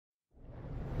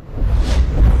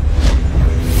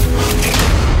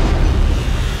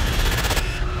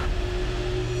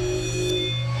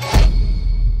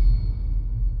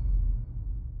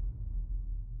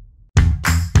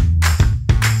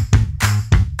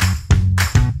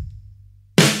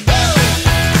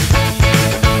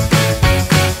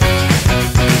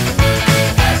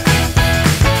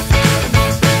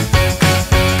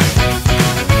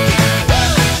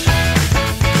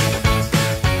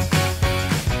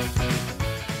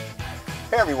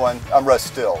Hey everyone, I'm Russ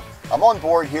Still. I'm on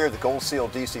board here at the Gold Seal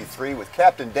DC-3 with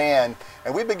Captain Dan,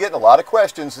 and we've been getting a lot of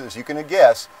questions, as you can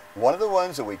guess. One of the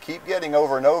ones that we keep getting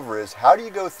over and over is, how do you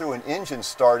go through an engine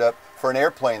startup for an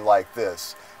airplane like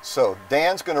this? So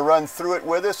Dan's going to run through it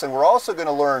with us, and we're also going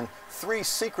to learn 3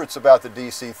 secrets about the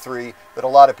DC-3 that a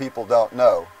lot of people don't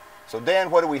know. So Dan,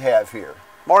 what do we have here?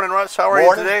 Morning, Russ. How are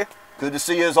you today? Good to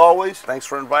see you as always. Thanks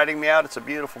for inviting me out. It's a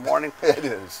beautiful morning. It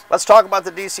is. Let's talk about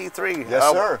the DC-3.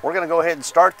 Yes, sir. We're going to go ahead and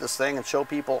start this thing and show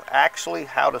people actually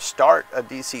how to start a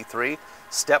DC-3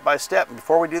 step by step. And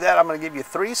before we do that, I'm going to give you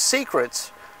 3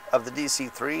 secrets of the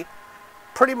DC-3,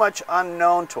 pretty much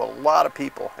unknown to a lot of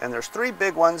people. And there's 3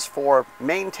 big ones for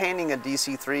maintaining a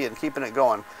DC-3 and keeping it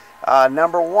going.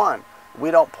 Number 1, we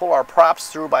don't pull our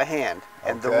props through by hand.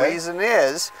 And the reason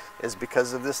is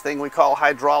because of this thing we call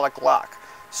hydraulic lock.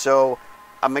 So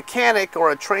a mechanic or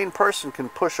a trained person can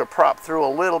push a prop through a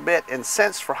little bit and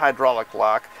sense for hydraulic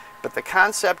lock, but the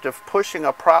concept of pushing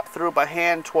a prop through by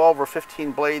hand 12 or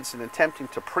 15 blades and attempting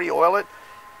to pre-oil it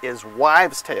is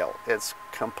wives' tale. It's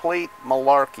complete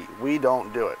malarkey. We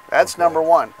don't do it. That's number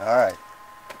 1. All right.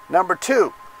 Number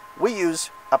 2, we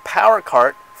use a power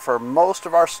cart for most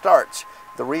of our starts.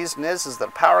 The reason is that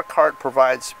a power cart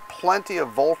provides plenty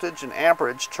of voltage and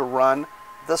amperage to run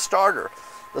the starter.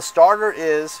 The starter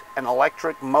is an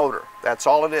electric motor. That's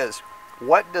all it is.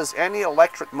 What does any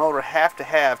electric motor have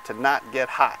to not get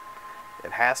hot?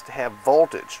 It has to have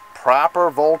voltage, proper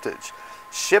voltage.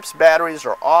 Ship's batteries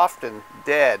are often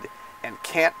dead and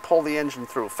can't pull the engine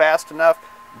through fast enough,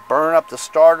 burn up the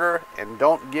starter, and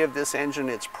don't give this engine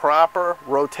its proper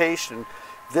rotation.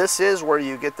 This is where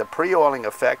you get the pre-oiling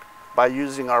effect by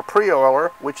using our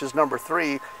pre-oiler, which is number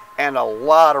 3, and a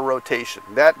lot of rotation.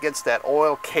 That gets that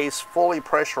oil case fully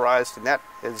pressurized, and that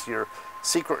is your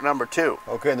secret number 2.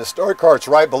 Okay, and the start cart's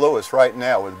right below us right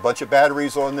now with a bunch of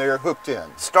batteries on there hooked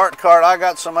in. Start cart, I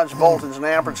got so much voltage and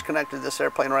amperage connected to this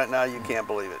airplane right now, you can't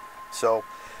believe it. So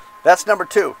that's number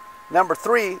 2. Number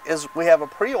 3 is we have a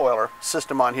pre-oiler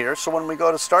system on here, so when we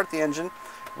go to start the engine,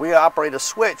 we operate a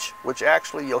switch, which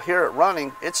actually you'll hear it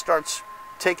running. It starts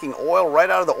taking oil right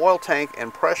out of the oil tank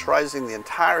and pressurizing the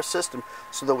entire system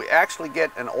so that we actually get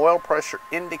an oil pressure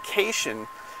indication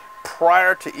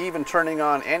prior to even turning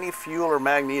on any fuel or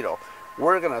magneto.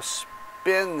 We're going to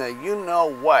spin the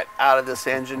you-know-what out of this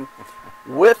engine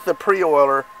with the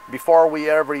pre-oiler before we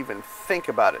ever even think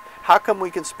about it. How come we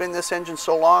can spin this engine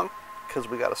so long? Because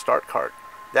we got a start cart.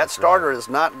 That starter is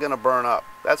not going to burn up.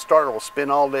 That starter will spin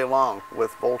all day long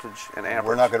with voltage and amperage.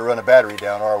 We're not going to run a battery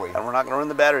down, are we? And we're not going to run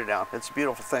the battery down. It's a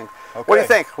beautiful thing. Okay. What do you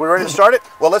think? We ready to start it?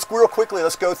 Well, let's real quickly,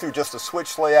 let's go through just the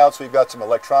switch layouts. We've got some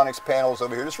electronics panels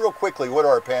over here. Just real quickly, what are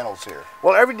our panels here?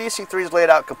 Well, every DC-3 is laid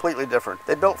out completely different.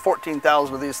 They built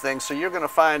 14,000 of these things, so you're going to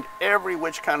find every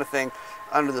which kind of thing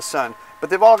under the sun. But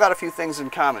they've all got a few things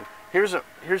in common. Here's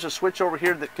a switch over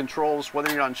here that controls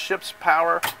whether you're on ship's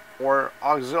power or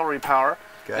auxiliary power.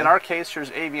 Okay. In our case, here's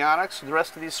avionics. The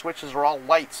rest of these switches are all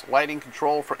lights, lighting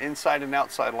control for inside and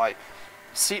outside light.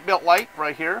 Seatbelt light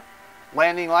right here,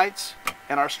 landing lights,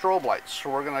 and our strobe lights.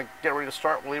 So we're going to get ready to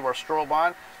start. We'll leave our strobe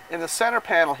on. In the center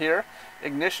panel here,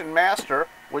 ignition master,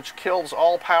 which kills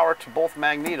all power to both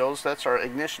magnetos. That's our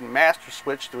ignition master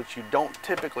switch, which you don't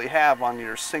typically have on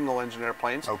your single engine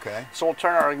airplanes. Okay. So we'll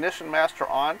turn our ignition master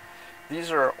on. These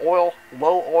are oil,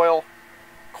 low oil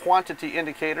quantity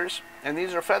indicators, and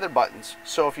these are feather buttons.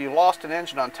 So if you lost an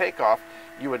engine on takeoff,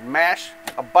 you would mash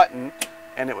a button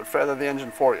and it would feather the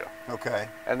engine for you. Okay.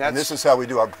 And this is how we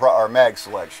do our mag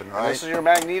selection, right? This is your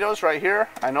magnetos right here.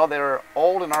 I know they're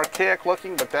old and archaic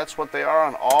looking, but that's what they are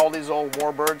on all these old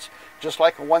warbirds. Just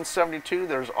like a 172,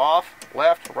 there's off,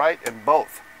 left, right, and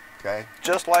both. Okay.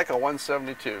 Just like a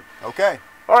 172. Okay.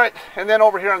 All right, and then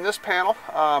over here on this panel,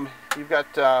 you've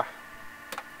got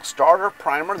starter,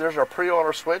 primer, there's our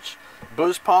pre-oiler switch,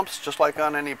 boost pumps, just like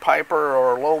on any Piper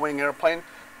or low-wing airplane,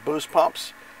 boost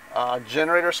pumps,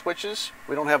 generator switches.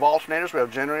 We don't have alternators, we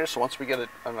have generators, so once we get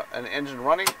an engine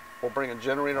running, we'll bring a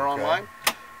generator online.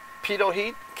 Pitot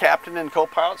heat, captain and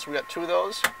co-pilot, so we got 2 of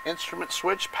those. Instrument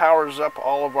switch powers up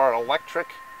all of our electric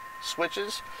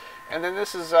switches. And then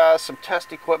this is some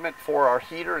test equipment for our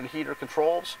heater and heater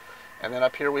controls. And then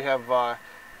up here we have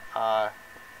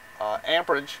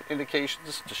amperage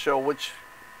indications to show which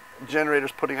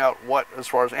generator's putting out what as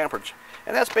far as amperage.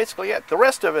 And that's basically it. The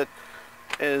rest of it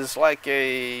is like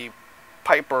a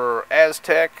Piper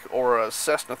Aztec or a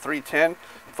Cessna 310.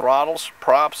 Throttles,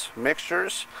 props,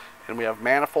 mixtures, and we have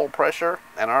manifold pressure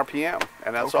and RPM.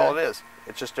 And that's all it is.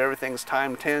 It's just everything's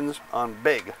times 10s on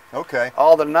big. Okay.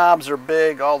 All the knobs are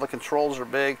big, all the controls are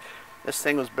big. This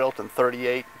thing was built in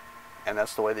 38. and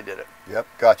that's the way they did it. Yep,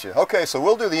 gotcha. Okay, so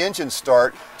we'll do the engine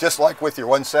start just like with your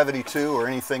 172 or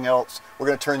anything else. We're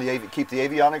going to turn keep the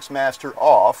avionics master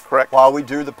off. Correct. While we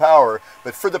do the power.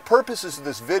 But for the purposes of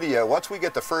this video, once we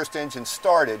get the first engine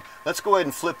started, let's go ahead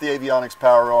and flip the avionics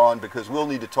power on because we'll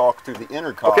need to talk through the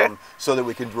intercom so that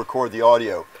we can record the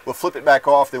audio. We'll flip it back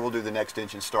off, then we'll do the next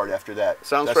engine start after that.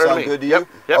 Sounds that fair sound to me. good to you?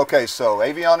 Yep. Okay, so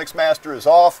avionics master is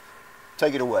off.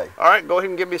 Take it away. All right, go ahead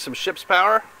and give me some ship's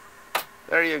power.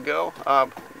 There you go.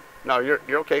 No, you're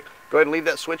okay. Go ahead and leave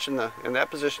that switch in that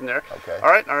position there. Okay. All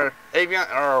right,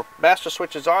 our master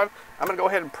switch is on. I'm going to go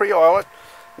ahead and pre-oil it.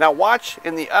 Now watch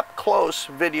in the up close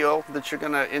video that you're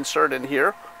going to insert in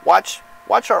here. Watch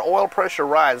our oil pressure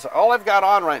rise. All I've got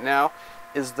on right now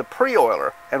is the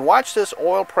pre-oiler, and watch this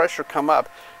oil pressure come up.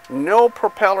 No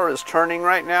propeller is turning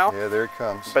right now. Yeah, there it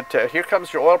comes. But here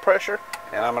comes your oil pressure,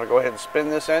 and I'm going to go ahead and spin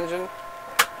this engine.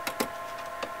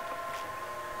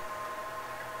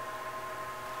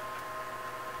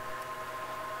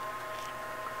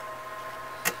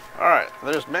 All right,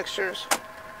 there's mixtures,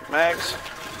 mags.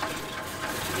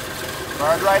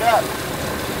 Fired right up.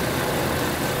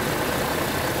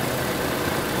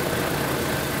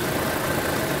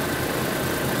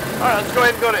 All right, let's go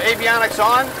ahead and go to avionics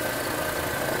on.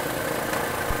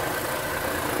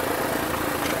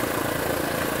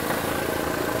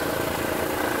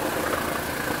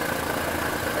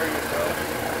 There you go.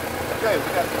 Okay, we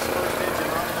got this first engine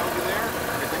running over there.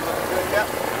 Everything looking good?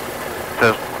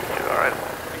 Yep. All right.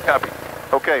 Copy.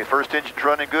 Okay, first engine's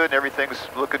running good and everything's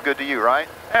looking good to you, right?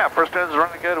 Yeah, first engine's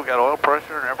running good. We got oil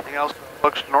pressure and everything else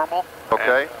looks normal.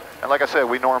 Okay. And like I said,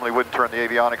 we normally wouldn't turn the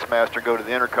avionics master and go to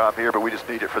the intercom here, but we just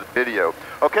need it for the video.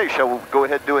 Okay, shall we go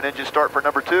ahead and do an engine start for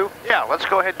number 2? Yeah, let's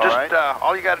go ahead.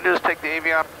 All you got to do is take the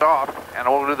avionics off, and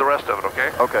we'll do the rest of it.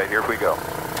 Okay? Okay, here we go.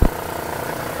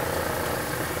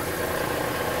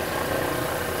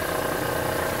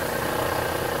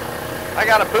 I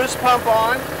got a boost pump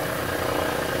on.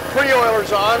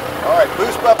 Pre-oiler's on. All right,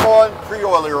 boost pump on,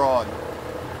 pre-oiler on.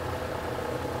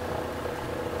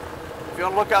 If you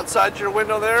want to look outside your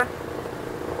window there.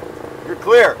 You're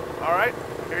clear. All right,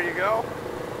 here you go.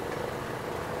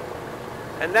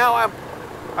 And now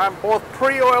I'm both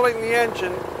pre-oiling the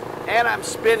engine and I'm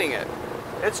spinning it.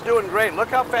 It's doing great. Look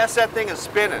how fast that thing is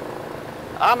spinning.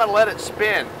 I'm gonna let it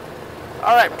spin.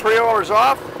 All right, pre-oiler's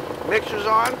off, mixer's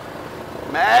on,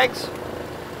 mags.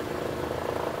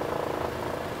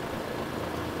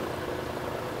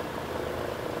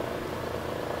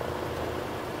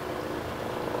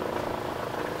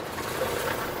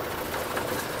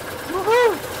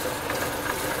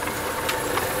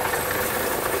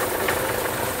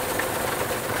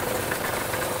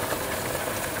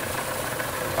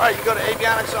 All right, you go to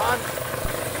avionics on.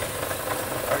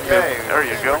 Okay, there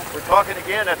you go. We're talking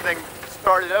again. That thing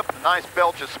started up, a nice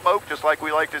belch of smoke, just like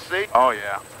we like to see. Oh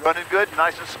yeah. Running good,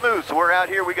 nice and smooth. So we're out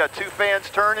here. We got 2 fans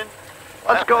turning.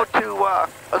 Let's go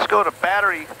to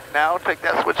battery now. Take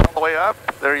that switch all the way up.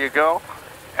 There you go.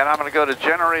 And I'm going to go to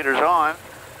generators on.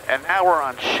 And now we're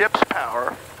on ship's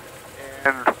power,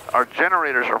 and our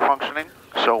generators are functioning.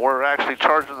 So we're actually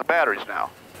charging the batteries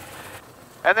now.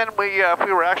 And then if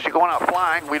we were actually going out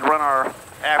flying, we'd run our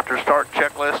after start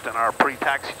checklist and our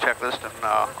pre-taxi checklist and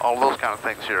all those kind of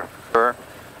things here. Sure.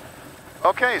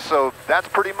 Okay, so that's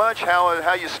pretty much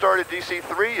how you started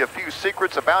DC-3. A few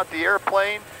secrets about the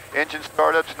airplane. Engine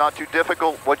startup's not too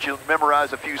difficult. Once you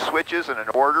memorize a few switches and an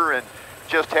order and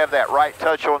just have that right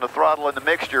touch on the throttle and the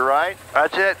mixture, right?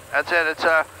 That's it. That's it.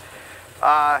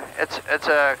 It's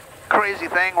a crazy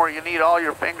thing where you need all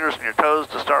your fingers and your toes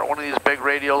to start one of these big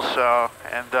radials,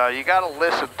 and you got to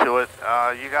listen to it.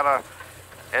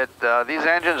 These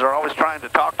engines are always trying to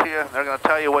talk to you. They're going to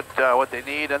tell you what they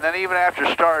need, and then even after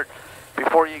start,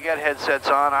 before you get headsets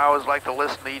on, I always like to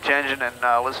listen to each engine and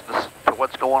listen to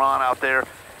what's going on out there,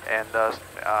 and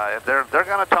they're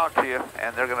going to talk to you,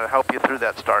 and they're going to help you through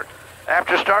that start.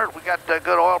 After start, we got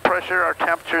good oil pressure. Our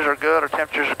temperatures are good. Our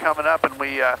temperatures are coming up, and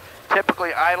we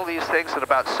typically idle these things at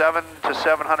about 7 to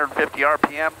 750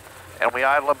 RPM, and we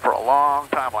idle them for a long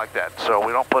time like that. So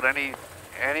we don't put any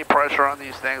pressure on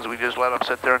these things. We just let them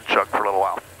sit there and chuck for a little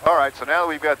while. All right, so now that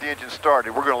we've got the engine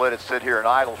started, we're going to let it sit here and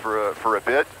idle for a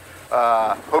bit.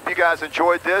 Hope you guys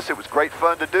enjoyed this. It was great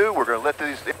fun to do. We're going to let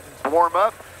these engines warm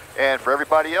up, and for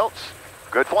everybody else,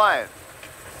 good flying.